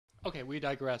Okay, we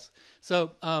digress.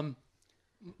 So,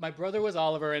 my brother was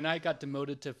Oliver, and I got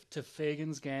demoted to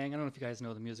Fagin's Gang. I don't know if you guys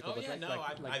know the musical. Oh, but yeah,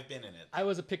 I've been in it. I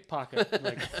was a pickpocket.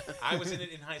 I was in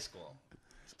it in high school.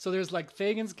 So there's like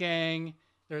Fagin's Gang.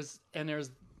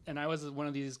 And I was one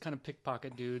of these kind of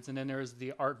pickpocket dudes. And then there's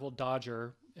the Artful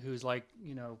Dodger, who's like,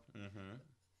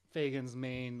 Fagin's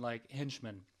main like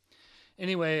henchman.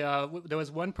 Anyway, there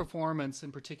was one performance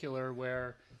in particular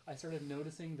where I started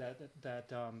noticing that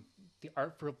the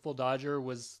Artful Dodger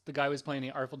was the guy who was playing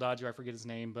the Artful Dodger. I forget his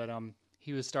name, but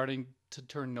he was starting to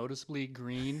turn noticeably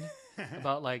green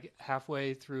about like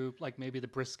halfway through, like maybe the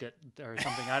brisket or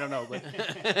something. I don't know, but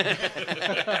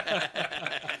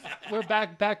we're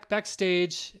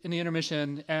backstage in the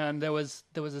intermission, and there was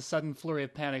a sudden flurry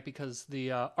of panic because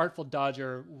the Artful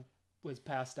Dodger was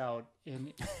passed out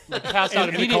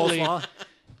immediately.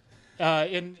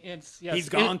 He's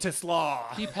gone to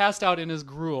slaw. He passed out in his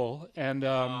gruel, and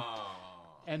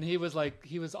he was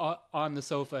on the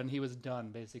sofa, and he was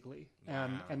done basically.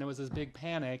 And there was this big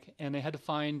panic, and they had to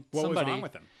find somebody. What was wrong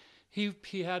with him? He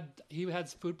had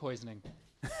food poisoning.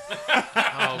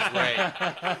 Oh, great.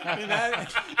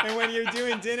 And when you're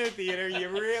doing dinner theater, you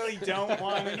really don't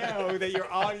want to know that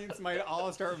your audience might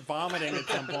all start vomiting at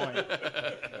some point.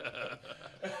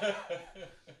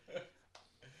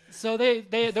 So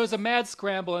there was a mad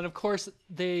scramble, and of course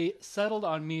they settled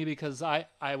on me because I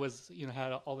was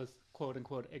had all this quote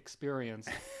unquote experience.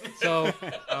 So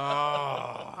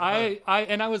I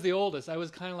was the oldest. I was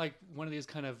kind of like one of these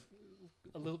kind of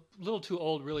a little too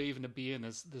old really even to be in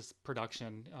this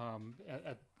production.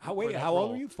 How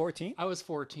old were you? 14? I was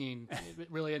 14,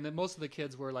 really, and then most of the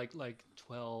kids were like 11,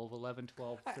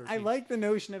 12, 13. I like the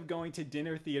notion of going to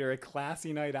dinner theater, a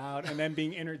classy night out, and then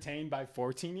being entertained by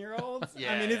 14-year-olds.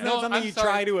 Yeah. I mean, isn't that something you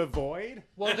try to avoid?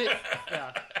 Well,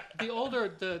 the older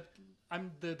the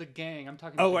gang. I'm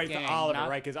talking. Oh, the wait, gang, Oliver,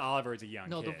 right? Because Oliver is a young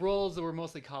kid. No, the roles were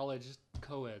mostly college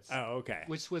co-eds. Oh, okay.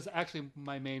 Which was actually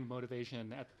my main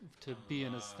motivation to be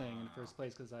in this thing in the first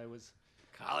place, because I was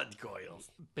college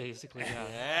goyles. Basically, yeah.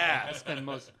 Yeah. I spend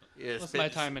most of my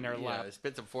time in their lap.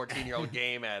 Spit some 14-year-old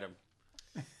game at him.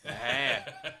 Yeah.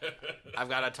 I've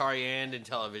got Atari and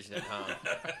television at home.